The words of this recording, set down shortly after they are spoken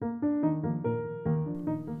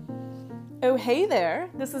Oh, hey there.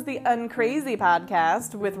 This is the Uncrazy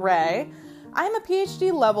podcast with Ray. I'm a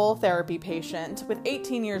PhD level therapy patient with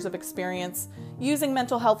 18 years of experience using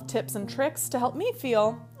mental health tips and tricks to help me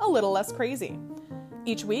feel a little less crazy.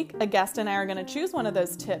 Each week, a guest and I are going to choose one of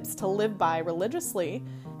those tips to live by religiously,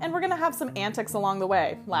 and we're going to have some antics along the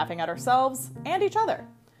way, laughing at ourselves and each other.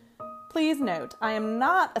 Please note, I am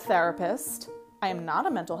not a therapist. I am not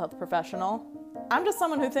a mental health professional. I'm just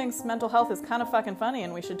someone who thinks mental health is kind of fucking funny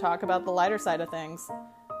and we should talk about the lighter side of things.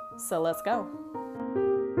 So let's go.